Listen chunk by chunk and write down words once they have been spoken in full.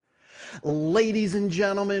Ladies and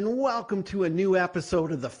gentlemen, welcome to a new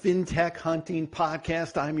episode of the FinTech Hunting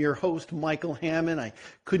Podcast. I'm your host, Michael Hammond. I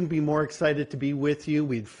couldn't be more excited to be with you.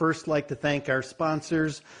 We'd first like to thank our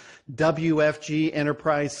sponsors, WFG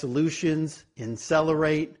Enterprise Solutions,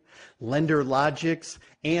 Incelerate, Lender Logics,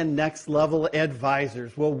 and Next Level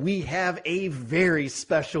Advisors. Well, we have a very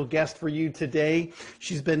special guest for you today.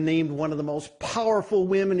 She's been named one of the most powerful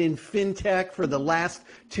women in fintech for the last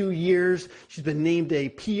 2 years. She's been named a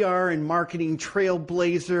PR and marketing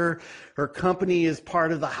trailblazer. Her company is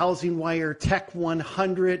part of the Housing Wire Tech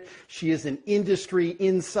 100. She is an industry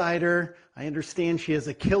insider. I understand she has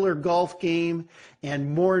a killer golf game, and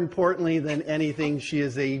more importantly than anything, she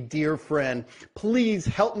is a dear friend. Please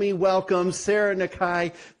help me welcome Sarah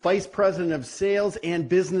Nakai, Vice President of Sales and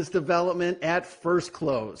Business Development at First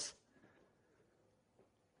Close.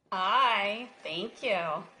 Hi, thank you.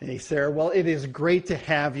 Hey, Sarah. Well, it is great to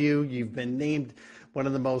have you. You've been named one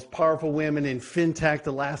of the most powerful women in fintech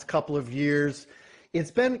the last couple of years.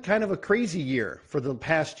 It's been kind of a crazy year for the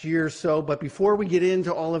past year or so, but before we get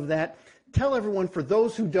into all of that, tell everyone, for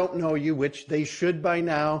those who don't know you, which they should by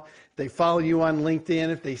now, they follow you on LinkedIn,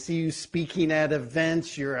 if they see you speaking at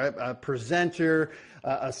events, you're a presenter,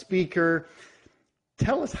 a speaker.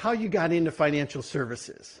 Tell us how you got into financial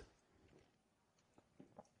services.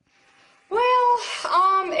 Well,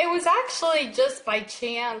 it was actually just by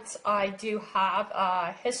chance. I do have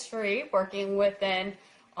a history working within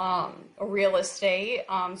real estate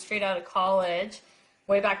straight out of college.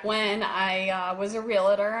 Way back when, I was a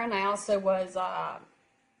realtor, and I also was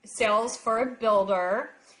sales for a builder.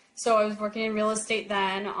 So I was working in real estate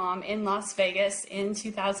then in Las Vegas in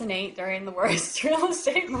 2008 during the worst real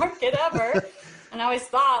estate market ever. And I always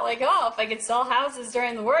thought, like, oh, if I could sell houses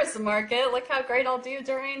during the worst market, look how great I'll do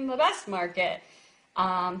during the best market.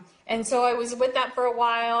 And so I was with that for a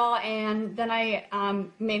while, and then I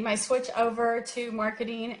made my switch over to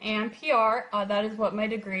marketing and PR. That is what my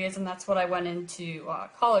degree is, and that's what I went into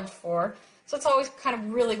college for. So it's always kind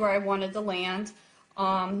of really where I wanted to land.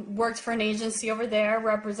 Worked for an agency over there,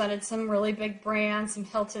 represented some really big brands, some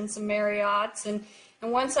Hilton, some Marriott's, and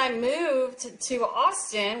once I moved to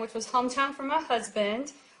Austin, which was hometown for my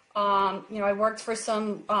husband, I worked for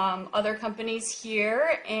some other companies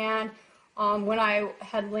here, and when I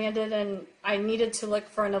had landed and I needed to look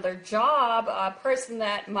for another job, a person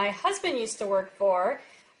that my husband used to work for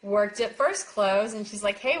worked at First Close, and she's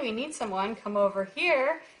like, hey, we need someone, come over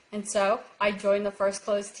here. And so I joined the First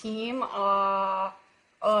Close team a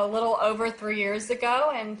little over 3 years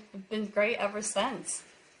ago, and it's been great ever since.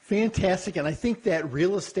 Fantastic. And I think that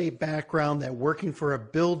real estate background, that working for a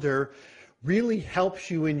builder, really helps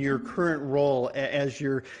you in your current role as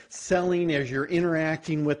you're selling, as you're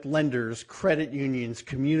interacting with lenders, credit unions,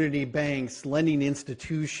 community banks, lending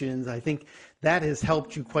institutions. I think that has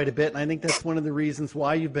helped you quite a bit. And I think that's one of the reasons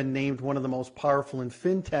why you've been named one of the most powerful in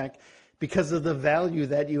fintech, because of the value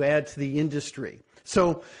that you add to the industry.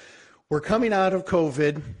 So we're coming out of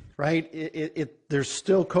COVID, right? There's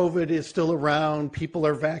still, COVID is still around. People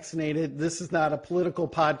are vaccinated. This is not a political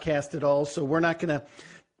podcast at all, so we're not going to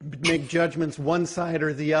make judgments one side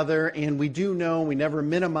or the other. And we do know, we never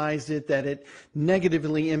minimized it, that it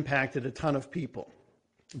negatively impacted a ton of people.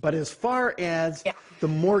 But as far as the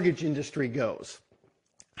mortgage industry goes,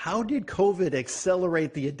 how did COVID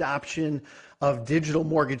accelerate the adoption of digital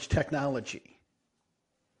mortgage technology?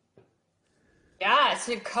 Yeah,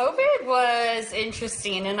 so COVID was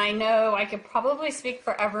interesting, and I know I could probably speak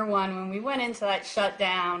for everyone. When we went into that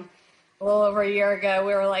shutdown a little over a year ago,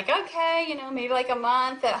 we were like, okay, maybe like a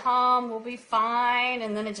month at home, we'll be fine.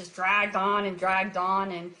 And then it just dragged on and dragged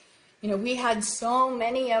on. And, we had so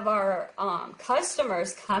many of our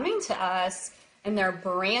customers coming to us, and their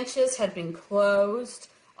branches had been closed.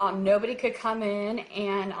 Nobody could come in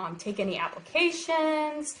and take any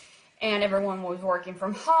applications, and everyone was working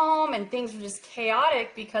from home, and things were just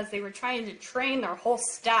chaotic because they were trying to train their whole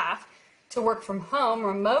staff to work from home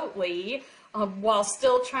remotely, while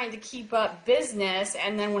still trying to keep up business.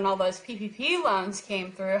 And then when all those PPP loans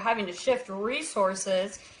came through, having to shift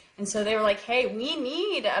resources. And so they were like, hey, we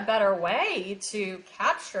need a better way to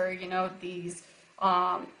capture, these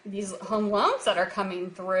home loans that are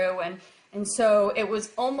coming through. And so it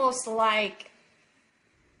was almost like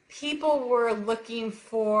people were looking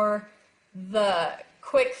for the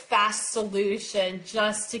quick, fast solution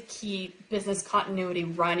just to keep business continuity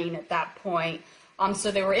running at that point.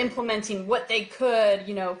 So they were implementing what they could,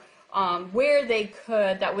 where they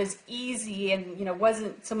could, that was easy and,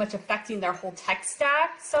 wasn't so much affecting their whole tech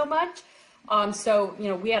stack so much. So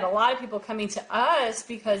we had a lot of people coming to us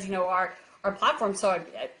because, our platform so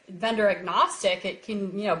vendor agnostic. It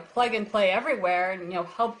can, plug and play everywhere and,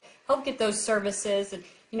 help get those services and,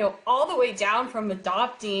 all the way down from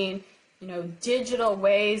adopting, digital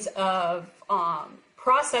ways of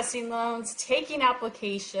processing loans, taking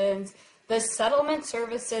applications, the settlement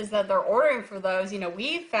services that they're ordering for those.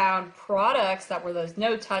 We found products that were those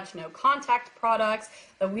no touch, no contact products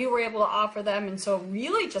that we were able to offer them. And so it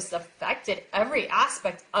really just affected every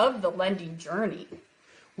aspect of the lending journey.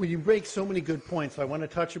 Well, you make so many good points. I want to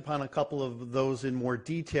touch upon a couple of those in more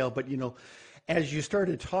detail. But, as you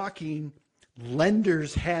started talking,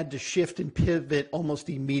 lenders had to shift and pivot almost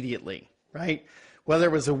immediately, right? Whether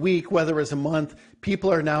it was a week, whether it was a month,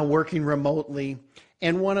 people are now working remotely.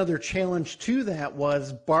 And one other challenge to that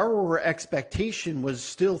was borrower expectation was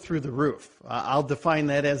still through the roof. I'll define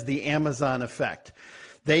that as the Amazon effect.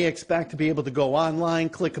 They expect to be able to go online,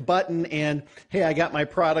 click a button, and, hey, I got my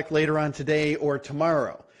product later on today or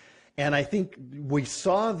tomorrow. And I think we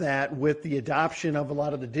saw that with the adoption of a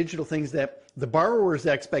lot of the digital things, that the borrower's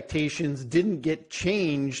expectations didn't get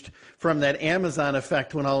changed from that Amazon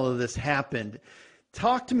effect when all of this happened.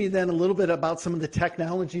 Talk to me then a little bit about some of the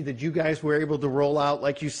technology that you guys were able to roll out,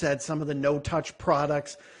 like you said, some of the no-touch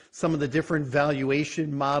products, some of the different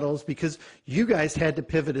valuation models, because you guys had to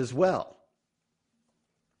pivot as well.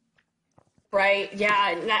 Right,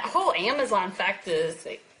 yeah, and that whole Amazon effect it's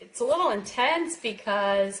a little intense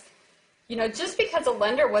because, just because a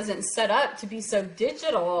lender wasn't set up to be so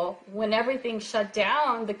digital, when everything shut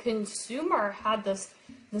down, the consumer had this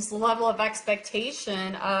level of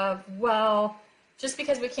expectation of, well, just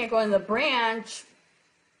because we can't go in the branch,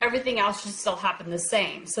 everything else should still happen the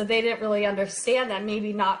same. So they didn't really understand that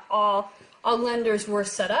maybe not all lenders were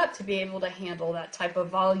set up to be able to handle that type of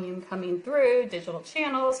volume coming through digital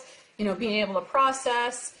channels, being able to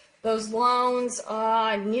process those loans,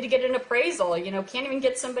 need to get an appraisal, can't even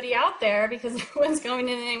get somebody out there because no one's going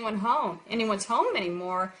in anyone's home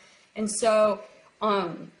anymore. And so,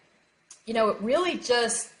 it really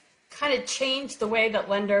just kind of changed the way that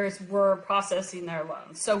lenders were processing their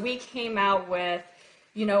loans. So we came out with,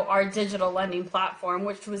 our digital lending platform,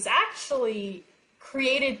 which was actually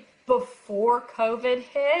created before COVID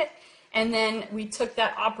hit. And then we took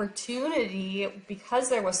that opportunity, because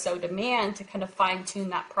there was so demand, to kind of fine tune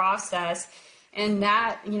that process. And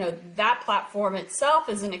that, that platform itself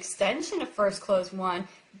is an extension of First Close One,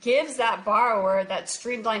 gives that borrower that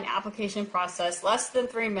streamlined application process, less than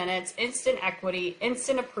 3 minutes, instant equity,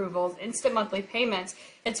 instant approvals, instant monthly payments.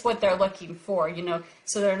 It's what they're looking for,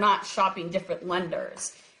 so they're not shopping different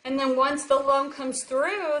lenders. And then once the loan comes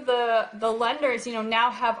through, the lenders,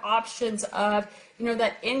 now have options of,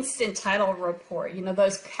 that instant title report.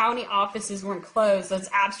 Those county offices weren't closed. Those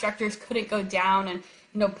abstractors couldn't go down and,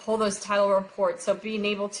 pull those title reports. So being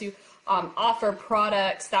able to offer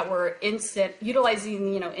products that were instant,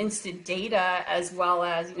 utilizing, instant data, as well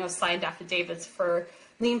as, signed affidavits for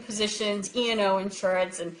lien positions, E&O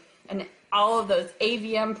insurance, and all of those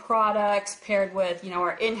AVM products paired with,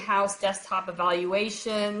 our in-house desktop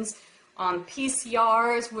evaluations,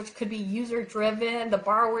 PCRs, which could be user-driven. The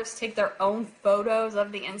borrowers take their own photos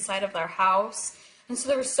of the inside of their house. And so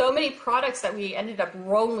there were so many products that we ended up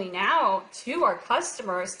rolling out to our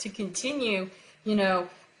customers to continue,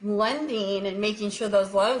 lending and making sure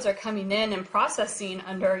those loans are coming in and processing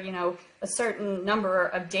under, a certain number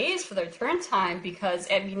of days for their turn time. Because,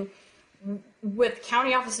 with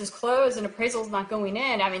county offices closed and appraisals not going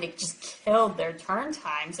in, it just killed their turn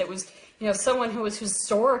times. It was, someone who was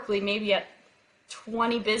historically maybe at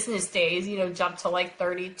 20 business days, jumped to like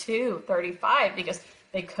 32, 35 because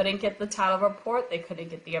they couldn't get the title report, they couldn't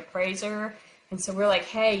get the appraiser. And so we're like,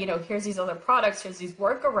 hey, here's these other products, here's these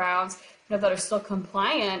workarounds, that are still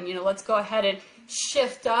compliant. Let's go ahead and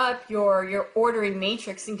shift up your ordering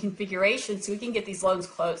matrix and configuration so we can get these loans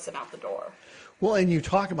closed and out the door. Well, and you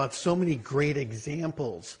talk about so many great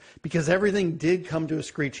examples because everything did come to a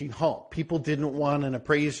screeching halt. People didn't want an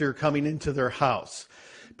appraiser coming into their house.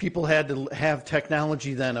 People had to have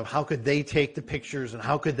technology then of how could they take the pictures and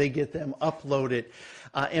how could they get them uploaded.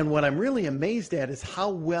 And what I'm really amazed at is how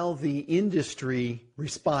well the industry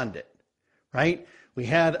responded, right? We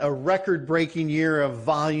had a record-breaking year of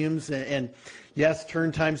volumes, and yes,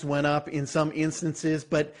 turn times went up in some instances,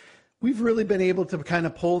 but we've really been able to kind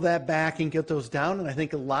of pull that back and get those down. And I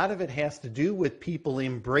think a lot of it has to do with people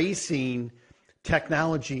embracing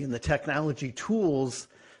technology and the technology tools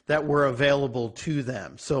that were available to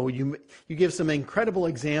them. So you give some incredible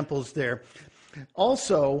examples there.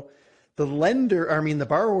 Also, the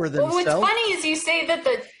borrower themselves. Well, what's funny is you say that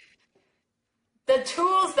the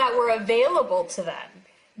tools that were available to them,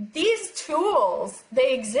 these tools,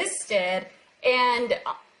 they existed, and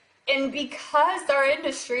And because our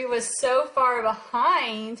industry was so far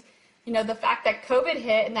behind, the fact that COVID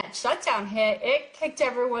hit and that shutdown hit, it kicked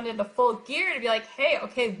everyone into full gear to be like, hey,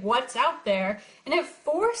 okay, what's out there? And it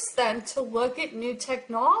forced them to look at new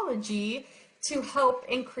technology to help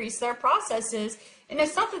increase their processes. And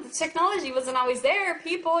it's not that the technology wasn't always there.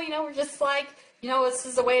 People, were just like, this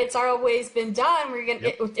is the way it's always been done.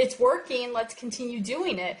 It's working. Let's continue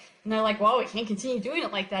doing it. And they're like, well, we can't continue doing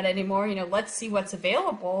it like that anymore. Let's see what's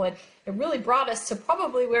available. And it really brought us to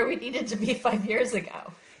probably where we needed to be 5 years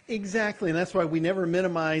ago. Exactly, and that's why we never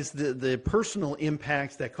minimize the personal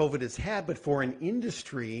impacts that COVID has had, but for an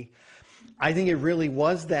industry, I think it really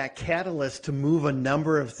was that catalyst to move a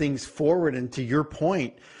number of things forward. And to your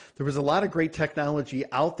point, there was a lot of great technology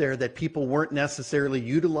out there that people weren't necessarily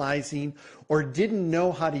utilizing or didn't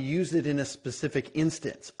know how to use it in a specific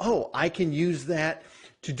instance. Oh, I can use that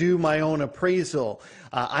to do my own appraisal.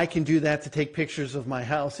 I can do that to take pictures of my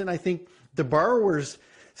house. And I think the borrowers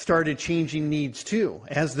started changing needs too.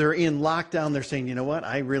 As they're in lockdown, they're saying, you know what,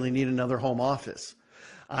 I really need another home office.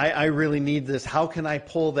 I really need this. How can I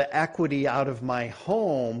pull the equity out of my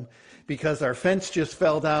home because our fence just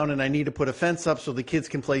fell down and I need to put a fence up so the kids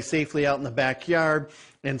can play safely out in the backyard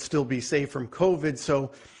and still be safe from COVID.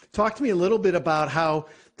 So talk to me a little bit about how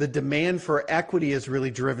the demand for equity has really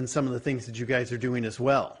driven some of the things that you guys are doing as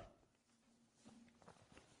well.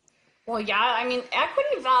 Well, yeah,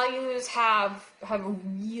 equity values have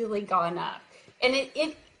really gone up, and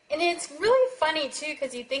it's really funny too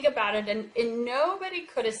because you think about it, and nobody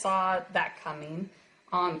could have saw that coming.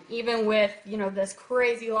 Even with this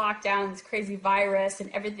crazy lockdown, this crazy virus, and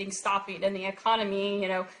everything stopping, and the economy,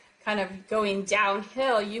 kind of going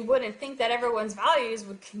downhill, you wouldn't think that everyone's values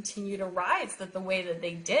would continue to rise the way that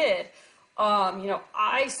they did.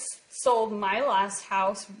 I sold my last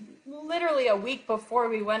house literally a week before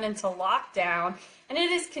we went into lockdown, and it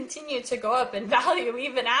has continued to go up in value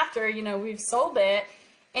even after, we've sold it.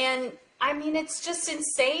 And it's just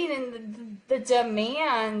insane. And the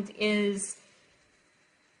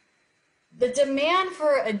demand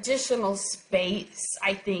for additional space,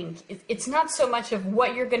 I think, it's not so much of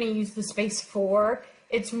what you're going to use the space for,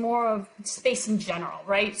 it's more of space in general,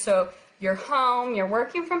 right? So you're home, you're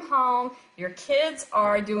working from home, your kids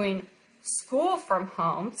are doing school from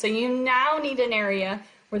home, so you now need an area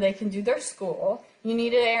where they can do their school. You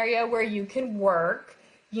need an area where you can work.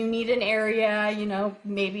 You need an area,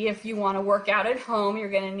 maybe if you want to work out at home,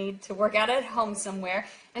 you're going to need to work out at home somewhere.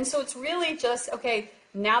 And so it's really just, okay,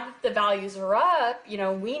 now that the values are up,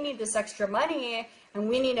 we need this extra money and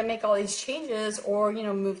we need to make all these changes or,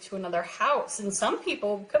 move to another house. And some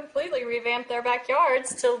people completely revamped their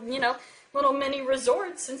backyards to, little mini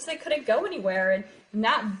resorts since they couldn't go anywhere. And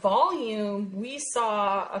that volume we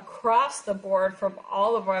saw across the board from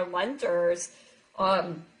all of our lenders,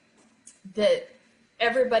 that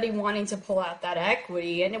everybody wanting to pull out that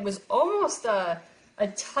equity. And it was almost a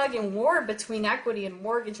tug and war between equity and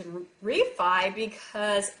mortgage and refi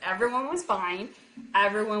because everyone was buying,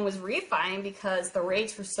 everyone was refining because the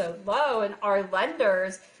rates were so low, and our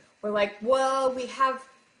lenders were like, well, we have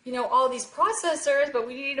all these processors, but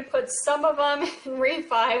we need to put some of them in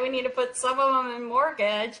refi, we need to put some of them in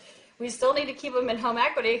mortgage, we still need to keep them in home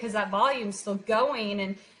equity because that volume's still going.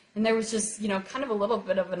 And there was just kind of a little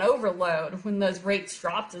bit of an overload when those rates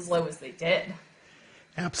dropped as low as they did.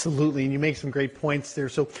 Absolutely, and you make some great points there.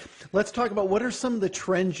 So let's talk about what are some of the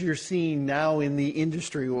trends you're seeing now in the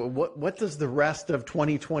industry. What does the rest of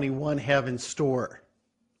 2021 have in store?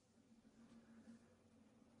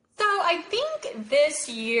 So I think this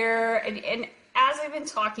year, and as I've been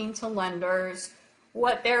talking to lenders,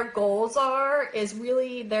 what their goals are is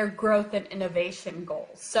really their growth and innovation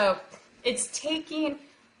goals. So it's taking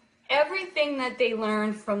everything that they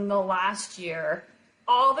learned from the last year,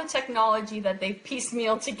 all the technology that they've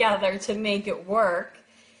piecemealed together to make it work,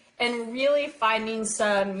 and really finding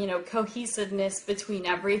some, cohesiveness between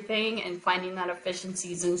everything and finding that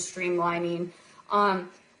efficiencies and streamlining.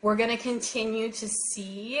 We're going to continue to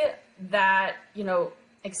see that,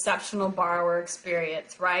 exceptional borrower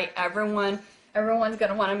experience, right? Everyone's going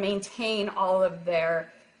to want to maintain all of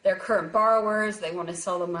their current borrowers. They want to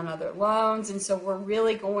sell them on other loans. And so we're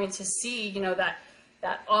really going to see,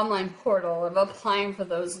 that online portal of applying for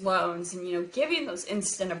those loans and, giving those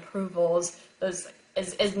instant approvals, those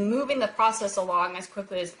is moving the process along as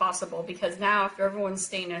quickly as possible, because now if everyone's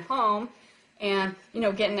staying at home and,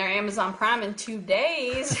 getting their Amazon Prime in 2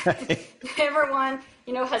 days, everyone,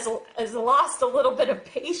 has lost a little bit of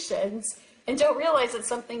patience and don't realize that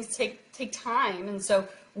some things take time. And so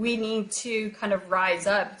we need to kind of rise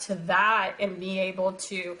up to that and be able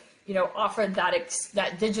to, offer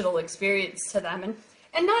that digital experience to them.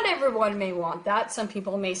 And not everyone may want that. Some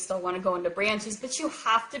people may still want to go into branches, but you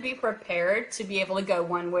have to be prepared to be able to go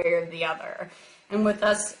one way or the other. And with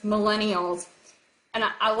us millennials, and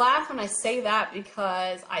I laugh when I say that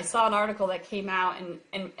because I saw an article that came out,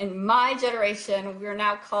 and in my generation, we're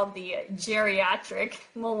now called the geriatric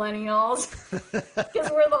millennials because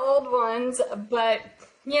we're the old ones. But,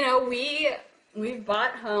 we've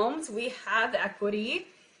bought homes, we have equity,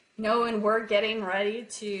 and we're getting ready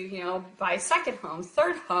to, buy second homes,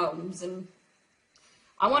 third homes. And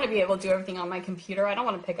I want to be able to do everything on my computer. I don't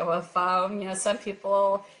want to pick up a phone. Some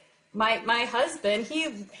people... My husband, he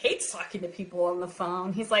hates talking to people on the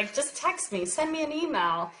phone. He's like, just text me, send me an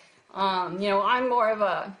email. I'm more of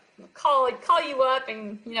a call you up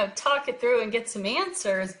and, talk it through and get some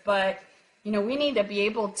answers. But, we need to be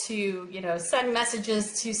able to, send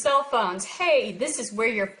messages to cell phones. Hey, this is where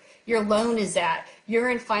your loan is at. You're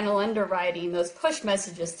in final underwriting, those push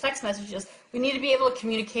messages, text messages. We need to be able to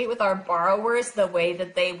communicate with our borrowers the way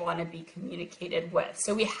that they want to be communicated with.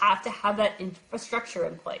 So we have to have that infrastructure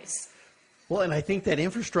in place. Well, and I think that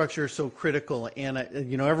infrastructure is so critical. And,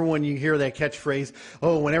 everyone, you hear that catchphrase,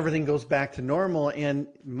 oh, when everything goes back to normal. And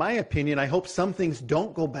in my opinion, I hope some things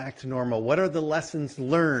don't go back to normal. What are the lessons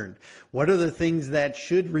learned? What are the things that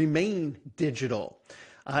should remain digital?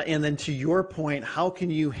 And then to your point, how can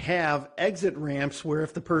you have exit ramps where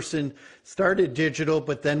if the person started digital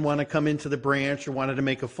but then want to come into the branch or wanted to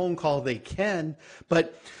make a phone call, they can.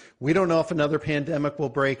 But we don't know if another pandemic will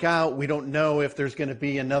break out. We don't know if there's going to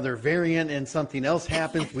be another variant and something else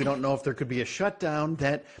happens. We don't know if there could be a shutdown.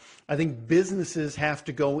 That I think businesses have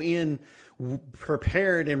to go in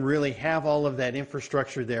prepared and really have all of that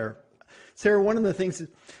infrastructure there. Sarah, one of the things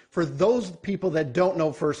for those people that don't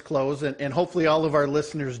know First Close, and hopefully all of our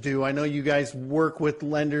listeners do, I know you guys work with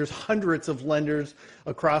lenders, hundreds of lenders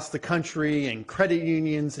across the country, and credit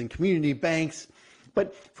unions and community banks.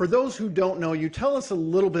 But for those who don't know you, tell us a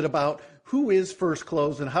little bit about who is First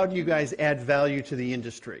Close and how do you guys add value to the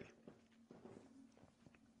industry?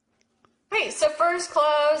 Hey, so First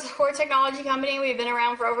Close, we're a technology company. We've been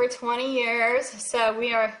around for over 20 years, so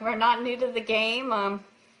we're not new to the game.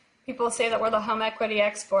 People say that we're the home equity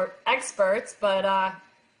experts, but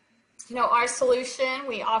our solution,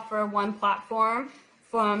 we offer one platform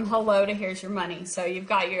from hello to here's your money. So you've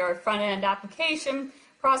got your front-end application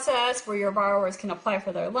process where your borrowers can apply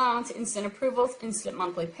for their loans, instant approvals, instant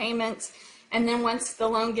monthly payments. And then once the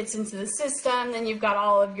loan gets into the system, then you've got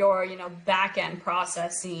all of your, back-end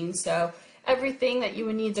processing. So everything that you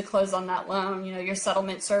would need to close on that loan, your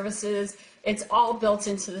settlement services, it's all built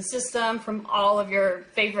into the system from all of your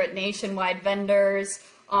favorite nationwide vendors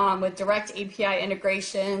with direct API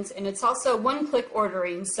integrations. And it's also one-click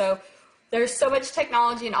ordering. So there's so much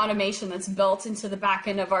technology and automation that's built into the back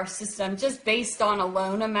end of our system just based on a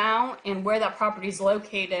loan amount and where that property is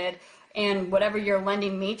located and whatever your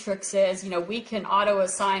lending matrix is. We can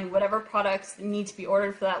auto-assign whatever products need to be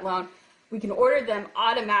ordered for that loan. We can order them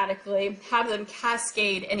automatically, have them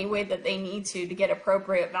cascade any way that they need to get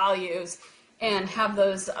appropriate values, and have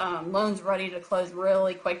those loans ready to close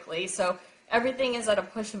really quickly. So everything is at a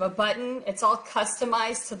push of a button. It's all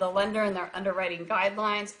customized to the lender and their underwriting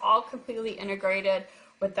guidelines, all completely integrated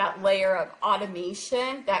with that layer of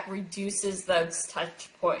automation that reduces those touch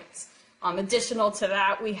points. Additional to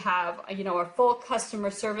that, we have, a full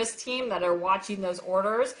customer service team that are watching those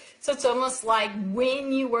orders. So it's almost like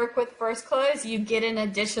when you work with First Close, you get an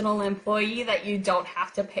additional employee that you don't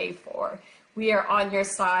have to pay for. We are on your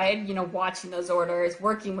side, watching those orders,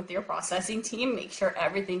 working with your processing team, make sure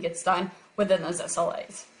everything gets done within those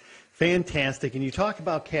SLAs. Fantastic. And you talk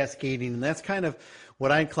about cascading, and that's kind of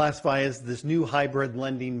what I classify as this new hybrid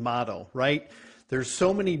lending model, right? There's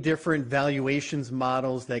so many different valuations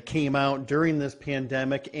models that came out during this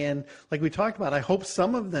pandemic. And like we talked about, I hope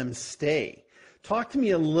some of them stay. Talk to me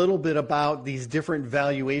a little bit about these different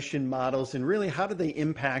valuation models and really how do they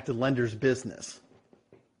impact a lender's business?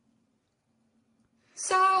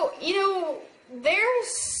 So,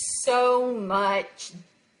 there's so much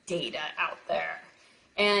data out there.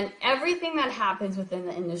 And everything that happens within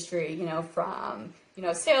the industry, from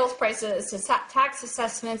sales prices to tax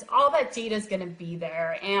assessments, all that data is going to be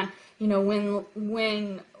there. And,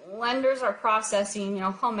 when lenders are processing,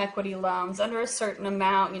 home equity loans under a certain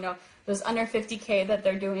amount, those under 50K that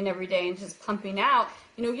they're doing every day and just pumping out,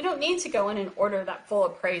 you don't need to go in and order that full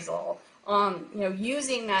appraisal.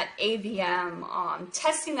 Using that AVM,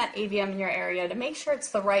 testing that AVM in your area to make sure it's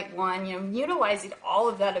the right one, utilizing all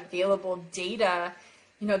of that available data,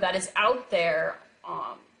 that is out there,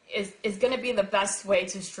 is going to be the best way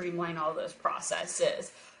to streamline all those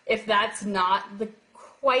processes. If that's not the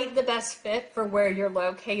quite the best fit for where you're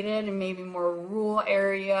located and maybe more rural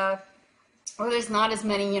area, or there's not as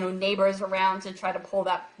many, neighbors around to try to pull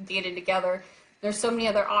that data together. There's so many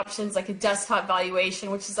other options like a desktop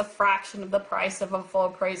valuation, which is a fraction of the price of a full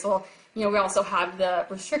appraisal. We also have the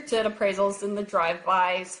restricted appraisals and the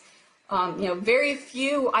drive-bys. Very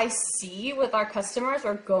few I see with our customers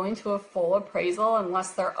are going to a full appraisal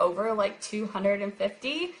unless they're over like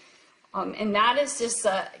 250. And that is just,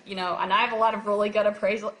 and I have a lot of really good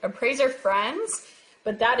appraiser friends,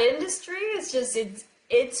 but that industry is just,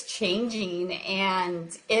 it's changing,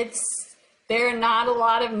 and there are not a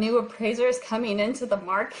lot of new appraisers coming into the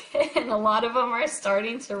market, and a lot of them are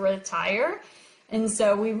starting to retire. And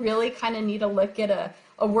so we really kind of need to look at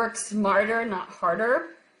a work smarter, not harder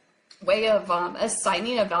way of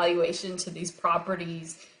assigning a valuation to these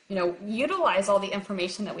properties. Utilize all the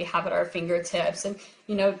information that we have at our fingertips, and,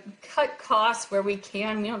 cut costs where we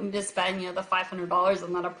can. We don't need to spend, the $500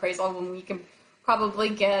 on that appraisal when we can probably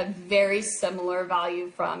get very similar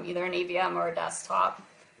value from either an AVM or a desktop.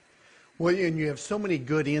 Well, and you have so many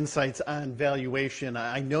good insights on valuation.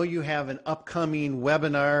 I know you have an upcoming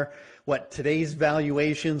webinar, today's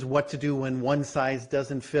valuations, what to do when one size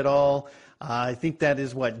doesn't fit all. I think that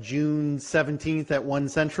is June 17th at 1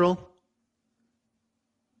 Central?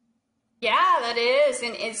 Yeah, that is.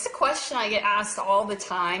 And it's a question I get asked all the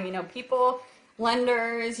time.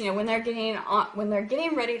 Lenders, when they're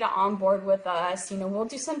getting ready to onboard with us, we'll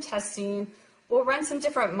do some testing. We'll run some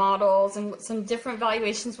different models and some different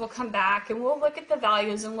valuations will come back, and we'll look at the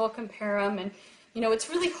values and we'll compare them. And, it's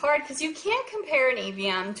really hard because you can't compare an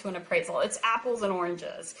AVM to an appraisal. It's apples and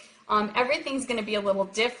oranges. Everything's going to be a little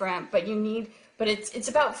different, but it's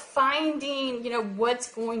about finding,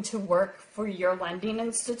 what's going to work for your lending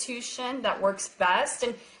institution that works best.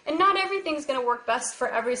 And not everything's going to work best for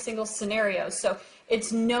every single scenario. So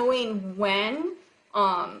it's knowing when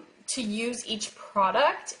to use each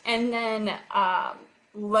product, and then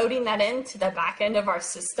loading that into the back end of our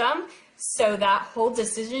system so that whole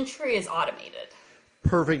decision tree is automated.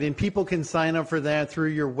 Perfect. And people can sign up for that through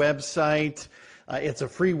your website. It's a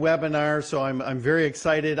free webinar, so I'm very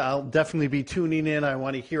excited. I'll definitely be tuning in. I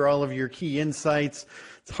want to hear all of your key insights.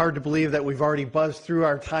 It's hard to believe that we've already buzzed through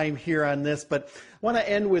our time here on this, but I want to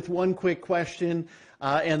end with one quick question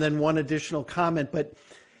and then one additional comment. But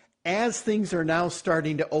as things are now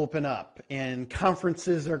starting to open up and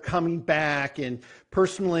conferences are coming back and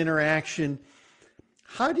personal interaction,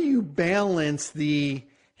 how do you balance the,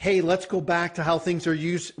 hey, let's go back to how things are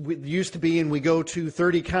used to be, and we go to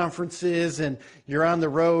 30 conferences and you're on the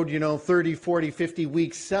road, 30, 40, 50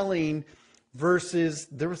 weeks selling, versus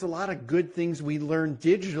there was a lot of good things we learned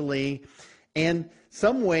digitally. And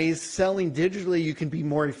some ways selling digitally, you can be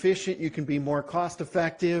more efficient, you can be more cost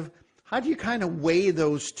effective. How do you kind of weigh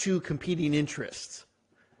those two competing interests?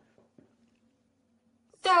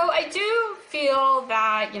 So I do feel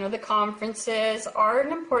that, the conferences are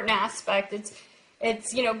an important aspect.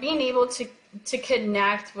 It's being able to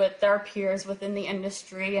connect with their peers within the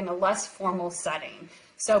industry in a less formal setting.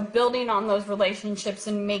 So building on those relationships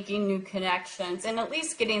and making new connections and at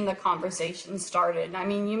least getting the conversation started. I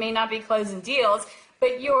mean, you may not be closing deals,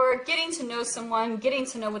 but you're getting to know someone, getting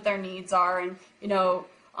to know what their needs are, and,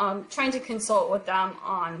 trying to consult with them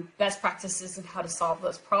on best practices and how to solve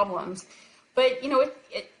those problems. But,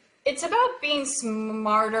 it's about being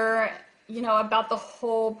smarter, about the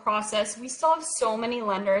whole process. We still have so many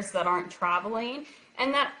lenders that aren't traveling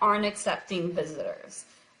and that aren't accepting visitors.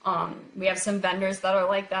 We have some vendors that are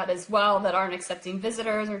like that as well, that aren't accepting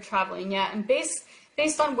visitors or traveling yet. And based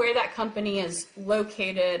on where that company is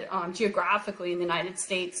located geographically in the United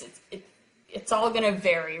States, it's all going to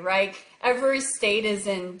vary, right? Every state is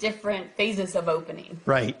in different phases of opening.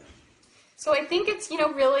 Right. So I think it's,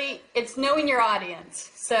 really, it's knowing your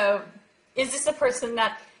audience. So is this a person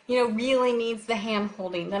that, really needs the hand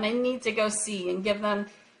holding that I need to go see and give them,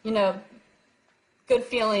 good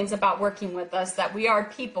feelings about working with us, that we are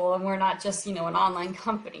people and we're not just, an online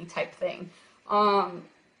company type thing.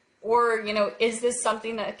 Or, is this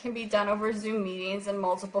something that can be done over Zoom meetings and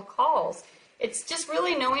multiple calls? It's just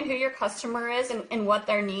really knowing who your customer is and what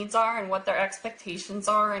their needs are and what their expectations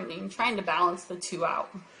are, and trying to balance the two out.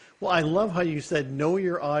 Well, I love how you said know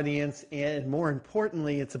your audience, and more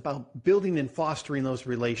importantly, it's about building and fostering those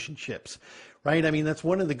relationships, right? I mean, that's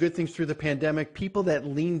one of the good things through the pandemic. People that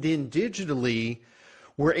leaned in digitally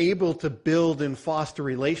were able to build and foster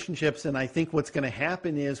relationships, and I think what's going to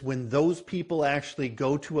happen is when those people actually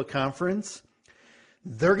go to a conference,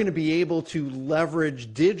 they're going to be able to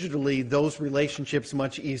leverage digitally those relationships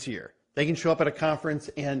much easier. They can show up at a conference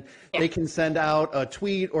and Yeah. they can send out a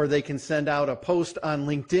tweet or they can send out a post on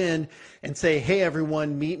LinkedIn and say, hey,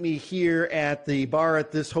 everyone, meet me here at the bar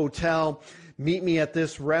at this hotel, meet me at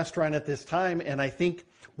this restaurant at this time. And I think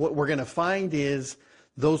what we're going to find is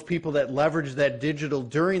those people that leverage that digital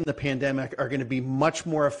during the pandemic are going to be much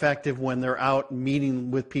more effective when they're out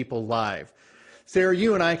meeting with people live. Sarah,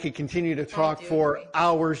 you and I could continue to talk for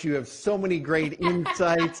hours. You have so many great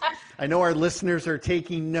insights. I know our listeners are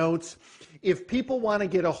taking notes. If people want to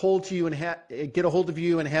get a hold of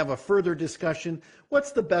you and have a further discussion,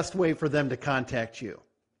 what's the best way for them to contact you?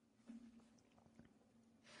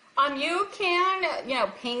 You can,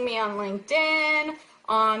 ping me on LinkedIn.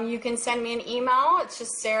 You can send me an email. It's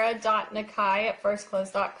just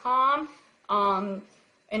sarah.nakai@firstclose.com. And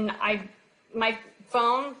my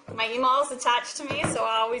phone, my email is attached to me, so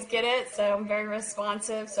I always get it. So I'm very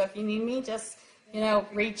responsive. So if you need me, just,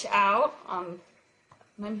 reach out. I'm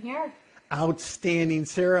here. Outstanding,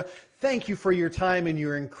 Sarah. Thank you for your time and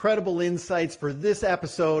your incredible insights for this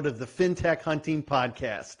episode of the FinTech Hunting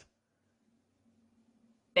Podcast.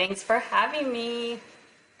 Thanks for having me.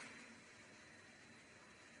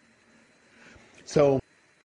 So